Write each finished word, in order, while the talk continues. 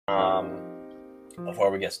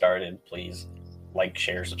Before we get started, please like,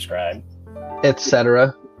 share, subscribe,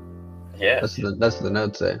 etc. Yeah, that's the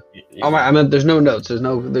notes say. Oh my! I mean, there's no notes. There's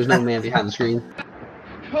no man behind the screen.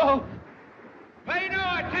 Oh, pay no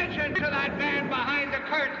attention to that man behind the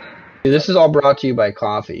curtain. This is all brought to you by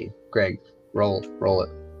coffee. Greg, roll it,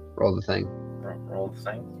 roll the thing. Roll the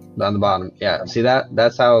thing on the bottom. Yeah, see that?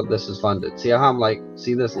 That's how this is funded. See how I'm like,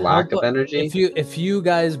 see this lack of energy? If you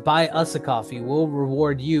guys buy us a coffee, we'll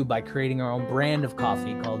reward you by creating our own brand of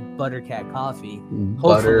coffee called Buttercat Coffee.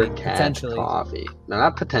 Buttercat Coffee. No,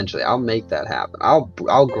 not potentially. I'll make that happen.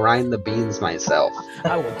 I'll grind the beans myself.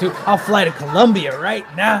 I will do. I'll fly to Colombia right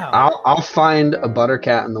now. I'll find a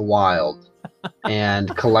buttercat in the wild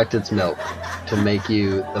and collect its milk to make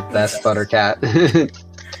you the best buttercat.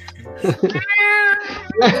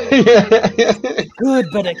 Good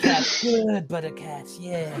buttercats,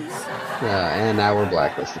 yes. Yeah, and now we're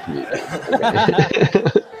blacklisted from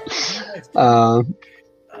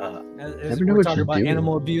we're talking about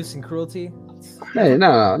animal abuse and cruelty. Hey,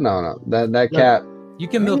 no. That cat. You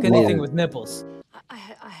can milk anything with nipples. I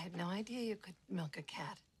had no idea you could milk a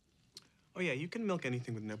cat. Oh yeah, you can milk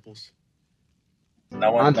anything with nipples.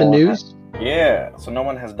 On to news? Yeah, so no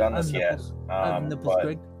one has done this yet. Nipples,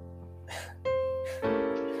 Greg.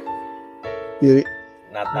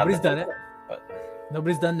 Nobody's done it. But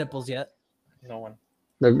nobody's done nipples yet. No one.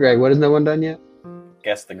 No, Greg, what has no one done yet?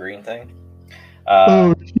 Guess the green thing.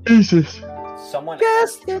 Oh, Jesus. Someone tried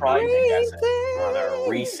to guess it on a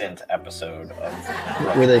recent episode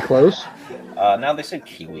of... Were they close? Now they said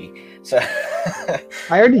kiwi. So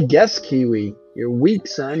I already guessed kiwi. You're weak,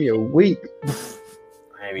 son. You're weak.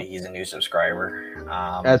 Maybe he's a new subscriber.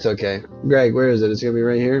 That's okay. Greg, where is it? It's going to be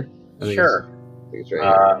right here? Sure. I think it's right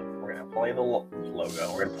here. We're going to play the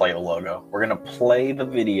logo. We're going to play the logo. We're going to play the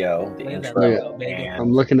video, the intro. And,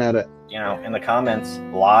 I'm looking at it. You know, in the comments,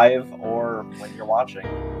 live or when you're watching,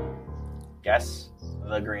 guess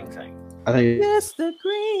the green thing. I think. Guess the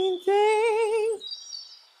green thing.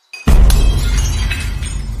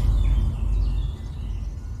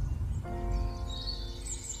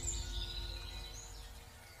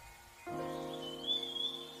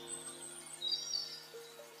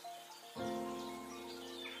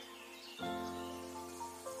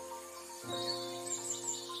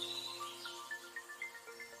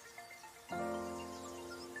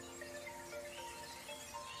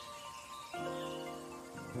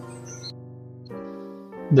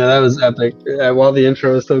 No, that was epic. While the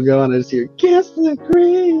intro was still going, I just hear "Guess the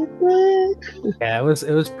green thing." Yeah, it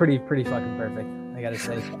was pretty fucking perfect. I gotta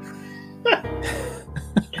say.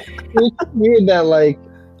 It's weird that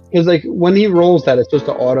because when he rolls that, it's supposed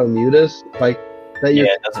to auto mute us. That yeah,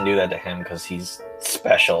 it doesn't do that to him because he's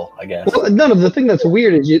special, I guess. Well, no, the thing that's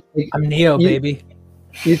weird is I'm Neo, baby.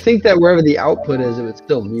 You think that wherever the output is, it would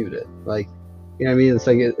still mute it. You know what I mean? It's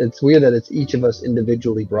it's weird that it's each of us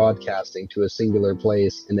individually broadcasting to a singular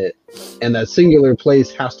place, and that singular place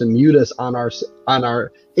has to mute us on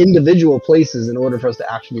our individual places in order for us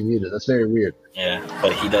to actually mute it. That's very weird. Yeah,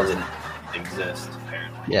 but he doesn't exist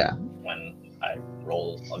apparently. Yeah. When I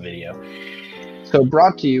roll a video. So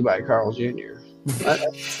brought to you by Carl Jr.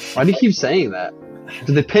 Why do you keep saying that?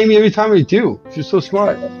 Because they pay me every time I do. You're so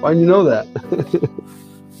smart. Why do you know that?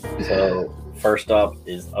 So first up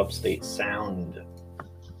is Upstate Sound.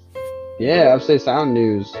 Yeah, Upstate Sound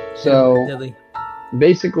news. So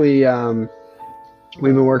basically,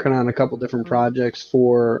 we've been working on a couple different projects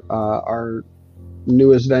for our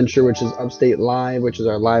newest venture, which is Upstate Live, which is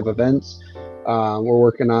our live events. We're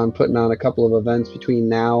working on putting on a couple of events between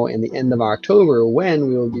now and the end of October, when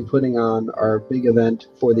we will be putting on our big event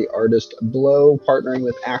for the artist Blow, partnering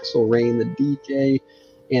with Axel Rain, the DJ,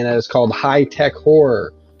 and that is called High Tech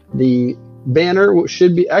Horror. The banner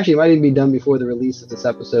should be, actually, it might even be done before the release of this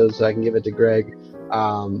episode, so I can give it to Greg.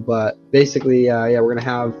 But basically, we're going to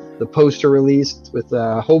have the poster released with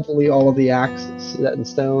hopefully all of the acts set in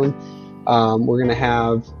stone. We're going to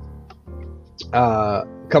have a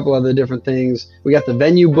couple other different things. We got the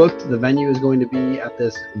venue booked. The venue is going to be at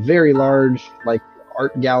this very large,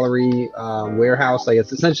 art gallery warehouse.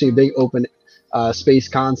 It's essentially a big open space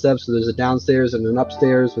concept. So there's a downstairs and an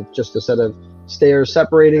upstairs with just a set of stairs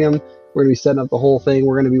separating them. We're going to be setting up the whole thing.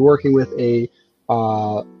 We're going to be working with a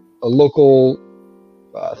local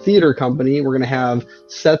theater company. We're going to have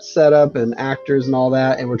sets set up and actors and all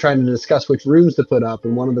that, and we're trying to discuss which rooms to put up.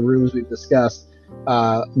 And one of the rooms we've discussed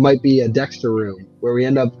might be a Dexter room, where we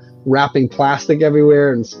end up wrapping plastic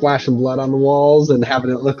everywhere and splashing blood on the walls and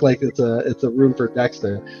having it look like it's a room for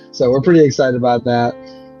Dexter. So we're pretty excited about that.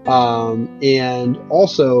 And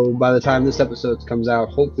also, by the time this episode comes out,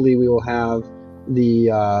 hopefully we will have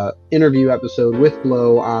the interview episode with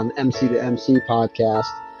Blow on MC to MC podcast.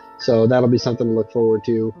 So that'll be something to look forward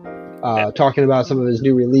to. Talking about some of his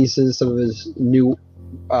new releases, some of his new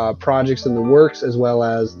projects in the works, as well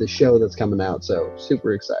as the show that's coming out. So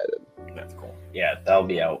super excited. That's cool. Yeah, that'll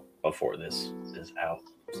be out before this is out.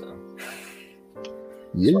 So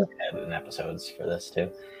Yeah. added episodes for this too.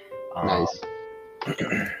 Nice.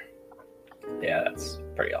 Yeah, that's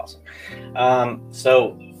pretty awesome.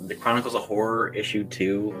 So the Chronicles of Horror issue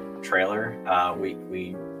 2 trailer.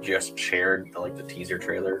 We just shared the teaser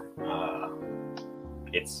trailer.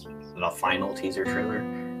 It's the final teaser trailer.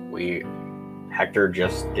 Hector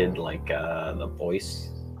just did the voice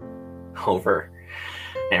over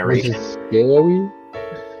narration. Scary.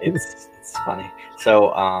 It's funny.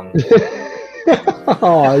 So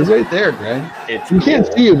Oh, he's right there, Greg. He can't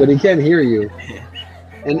see you, but he can hear you.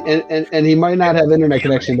 And he might not have internet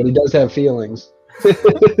connection, but he does have feelings.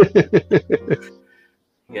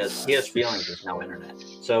 He has feelings with no internet.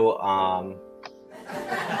 So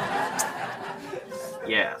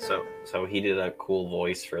yeah, so he did a cool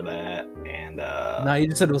voice for that, and No, you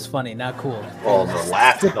just said it was funny, not cool. well, the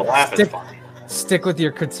laugh is funny. Stick with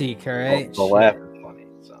your critique, all right? The laugh is funny.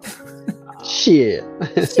 So Shit.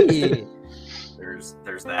 Shit. there's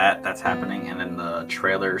that's happening, and then the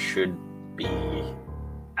trailer should be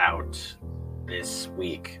out this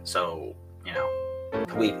week. So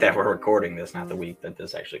the week that we're recording this, not the week that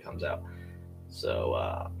this actually comes out.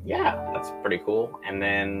 So yeah, that's pretty cool. And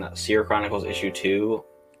then Seer Chronicles issue 2.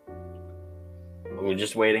 We're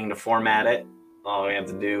just waiting to format it. All we have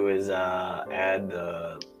to do is add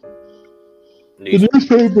the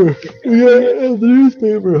newspaper. Yeah, the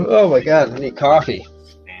newspaper. Oh my god, I need coffee.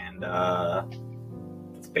 And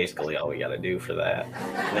that's basically all we got to do for that.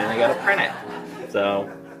 And then I got to print it. So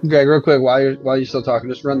Greg, real quick, while you're still talking,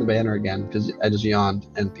 just run the banner again because I just yawned,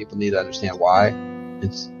 and people need to understand why.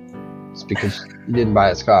 It's because you didn't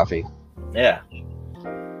buy us coffee. yeah,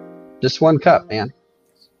 Just one cup, man.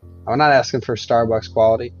 I'm not asking for Starbucks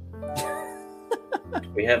quality.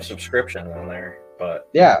 we have subscriptions on there, but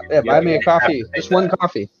Yeah, buy me a you have coffee. to pay Just one that.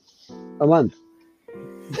 coffee a month.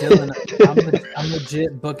 Dylan, I'm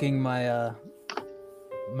legit booking my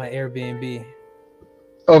my Airbnb.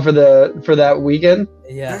 Oh, for that weekend?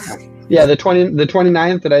 Yes. Yeah, the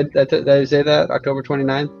 29th. Did I say that? October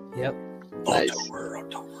 29th? Yep. Nice.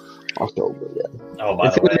 October, yeah. Oh, by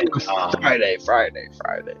It's the way,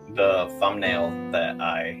 Friday. the thumbnail that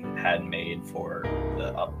I had made for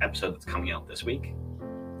the episode that's coming out this week,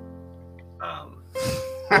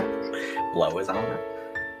 Blow is on it.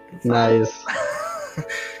 It's Nice.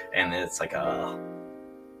 and it's like a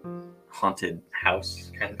haunted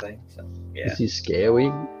house kind of thing. So yeah, Is he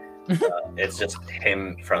scary? it's just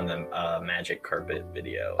him from the Magic Carpet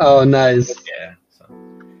video. Oh, nice. Yeah. So,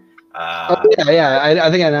 Yeah. I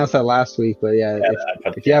think I announced that last week, but yeah,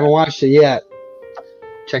 if you haven't watched it yet,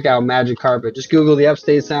 check out Magic Carpet. Just Google the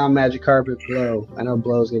Upstate Sound Magic Carpet Blow. I know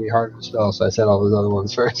Blow is gonna be hard to spell, so I said all those other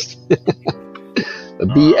ones first. The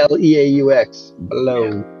BLEAUX Blow.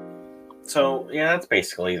 Yeah. So yeah, that's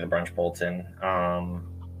basically the Brunch Bulletin.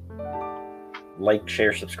 Like,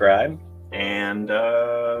 share, subscribe, and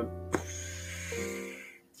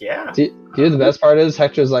yeah. Dude, the best part is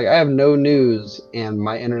Hector's like, I have no news and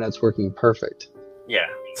my internet's working perfect. Yeah.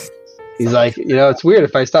 He's like, it's weird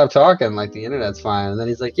if I stop talking, like the internet's fine. And then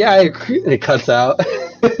he's like, yeah, I agree. And it cuts out.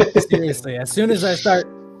 Seriously, as soon as I start.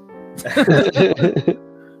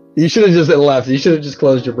 You should have just left. You should have just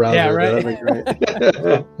closed your browser. Yeah, right. That'd be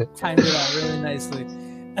great. Timed it out really nicely.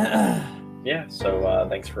 Yeah, so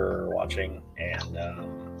thanks for watching, and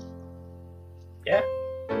yeah,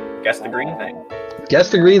 guess the green thing. Guess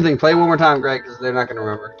the green thing. Play it one more time, Greg, because they're not going to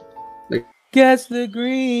remember. Guess the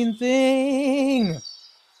green thing.